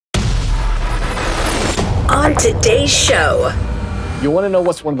On today's show. You want to know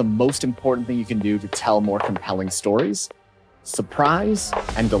what's one of the most important things you can do to tell more compelling stories? Surprise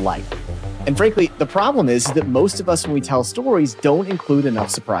and delight. And frankly, the problem is that most of us, when we tell stories, don't include enough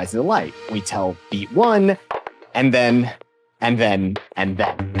surprise and delight. We tell beat one, and then. And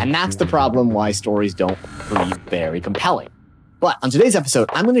that's the problem why stories don't prove very compelling. But on today's episode,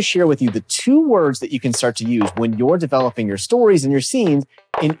 I'm going to share with you the 2 words that you can start to use when you're developing your stories and your scenes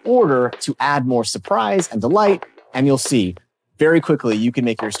in order to add more surprise and delight. And you'll see very quickly you can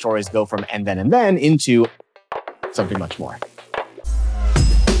make your stories go from and then into something much more.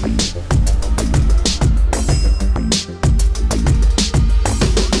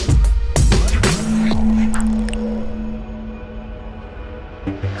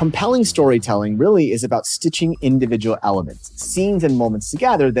 Compelling storytelling really is about stitching individual elements, scenes and moments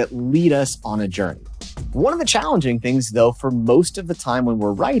together that lead us on a journey. One of the challenging things, though, for most of the time when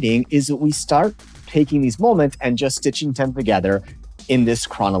we're writing is that we start taking these moments and just stitching them together in this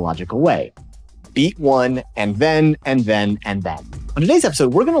chronological way. Beat one, and then. On today's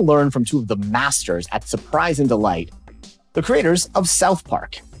episode, we're going to learn from 2 of the masters at surprise and delight, the creators of South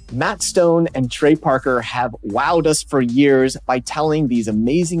Park. Matt Stone and Trey Parker have wowed us for years by telling these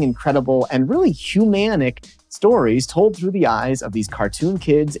amazing, incredible, and really humanic stories told through the eyes of these cartoon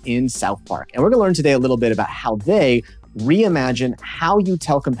kids in South Park. And we're going to learn today a little bit about how they reimagine how you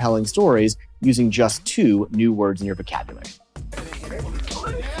tell compelling stories using just 2 new words in your vocabulary.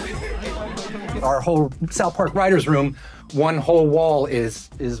 Our whole South Park writers' room, one whole wall is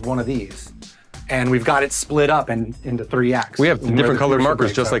one of these. And we've got it split up into 3 acts. We have different colored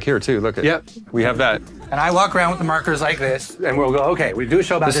markers just like here too. Look at Yep. We have that. And I walk around with the markers like this, and we'll go, okay, we do a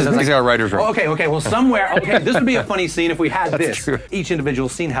show about this. These are our writers' room. Oh, okay, well somewhere, this would be a funny scene if we had That's this. true. Each individual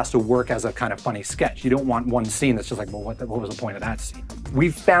scene has to work as a kind of funny sketch. You don't want one scene that's just like, well, what was the point of that scene? We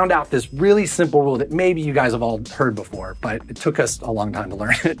found out this really simple rule that maybe you guys have all heard before, but it took us a long time to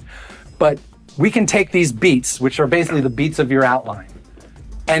learn it. But we can take these beats, which are basically the beats of your outline,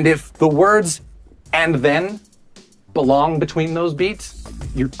 and if the words and then belong between those beats,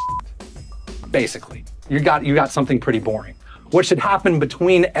 you're basically. You got something pretty boring. What should happen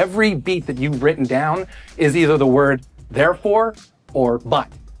between every beat that you've written down is either the word therefore or but,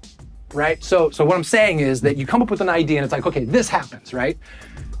 right? So what I'm saying is that you come up with an idea and it's like, okay, this happens, right?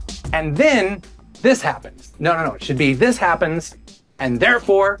 And then this happens. No, it should be this happens and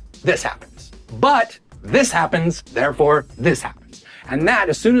therefore this happens. But this happens, therefore this happens. And that,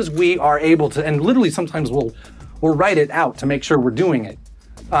 as soon as we are able to, and literally sometimes we'll write it out to make sure we're doing it.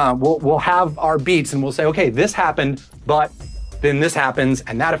 We'll have our beats and we'll say, okay, this happened, but then this happens,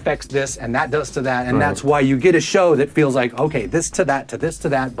 and that affects this, and that does to that, and that's why you get a show that feels like, okay, this to that, to this to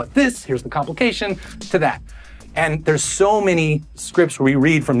that, but this, here's the complication to that. And there's so many scripts where we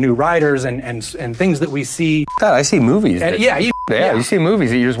read from new writers and things that we see. God, I see movies. And you see movies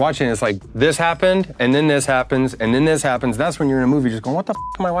that you're just watching. It's like this happened, and then this happens, and then this happens. That's when you're in a movie, just going, "What the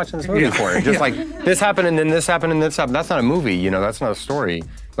am I watching this movie for?" Just like this happened, and then this happened, and this happened. That's not a movie, you know. That's not a story.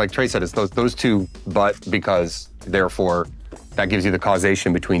 Like Trey said, it's those 2, but because therefore, that gives you the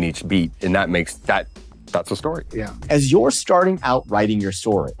causation between each beat, and that makes that. That's a story. Yeah. As you're starting out writing your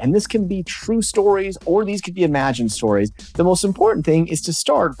story, and this can be true stories or these could be imagined stories, the most important thing is to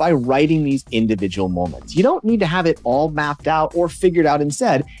start by writing these individual moments. You don't need to have it all mapped out or figured out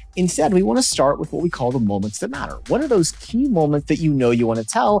instead. Instead, we want to start with what we call the moments that matter. What are those key moments that you know you want to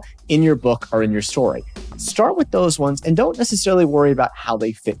tell in your book or in your story? Start with those ones and don't necessarily worry about how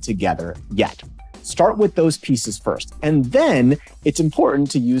they fit together yet. Start with those pieces first. And then it's important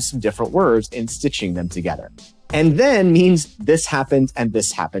to use some different words in stitching them together. And then means this happens and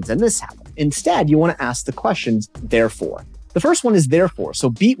this happens and this happens. Instead, you want to ask the questions, therefore. The first one is therefore. So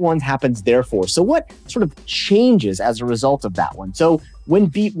beat 1 happens therefore. So what sort of changes as a result of that one? So when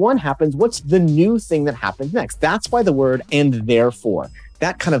beat 1 happens, what's the new thing that happens next? That's why the word and therefore.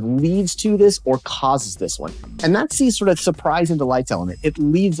 That kind of leads to this or causes this one. And that's the sort of surprise and delight element. It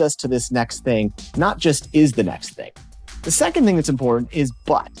leads us to this next thing, not just is the next thing. The second thing that's important is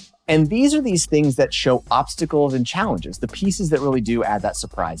but. And these are these things that show obstacles and challenges, the pieces that really do add that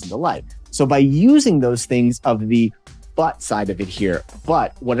surprise and delight. So by using those things of the but side of it here,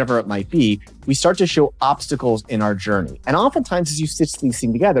 but whatever it might be, we start to show obstacles in our journey. And oftentimes as you stitch these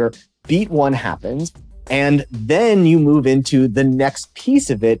things together, beat 1 happens, and then you move into the next piece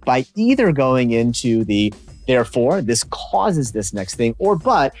of it by either going into the therefore, this causes this next thing, or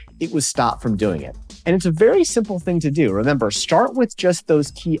but it was stopped from doing it. And it's a very simple thing to do. Remember, start with just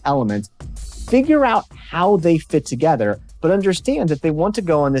those key elements, figure out how they fit together, but understand that they want to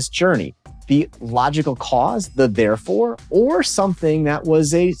go on this journey. The logical cause, the therefore, or something that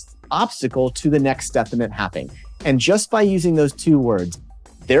was a obstacle to the next step in it happening. And just by using those two words,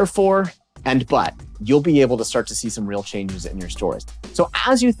 therefore and but, you'll be able to start to see some real changes in your stories. So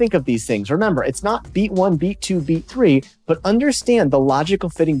as you think of these things, remember, it's not beat 1, beat 2, beat 3, but understand the logical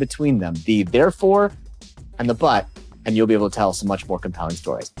fitting between them, the therefore and the but, and you'll be able to tell some much more compelling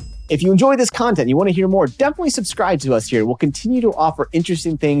stories. If you enjoy this content, you want to hear more, definitely subscribe to us here. We'll continue to offer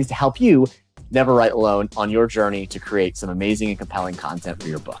interesting things to help you never write alone on your journey to create some amazing and compelling content for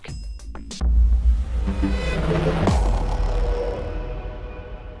your book.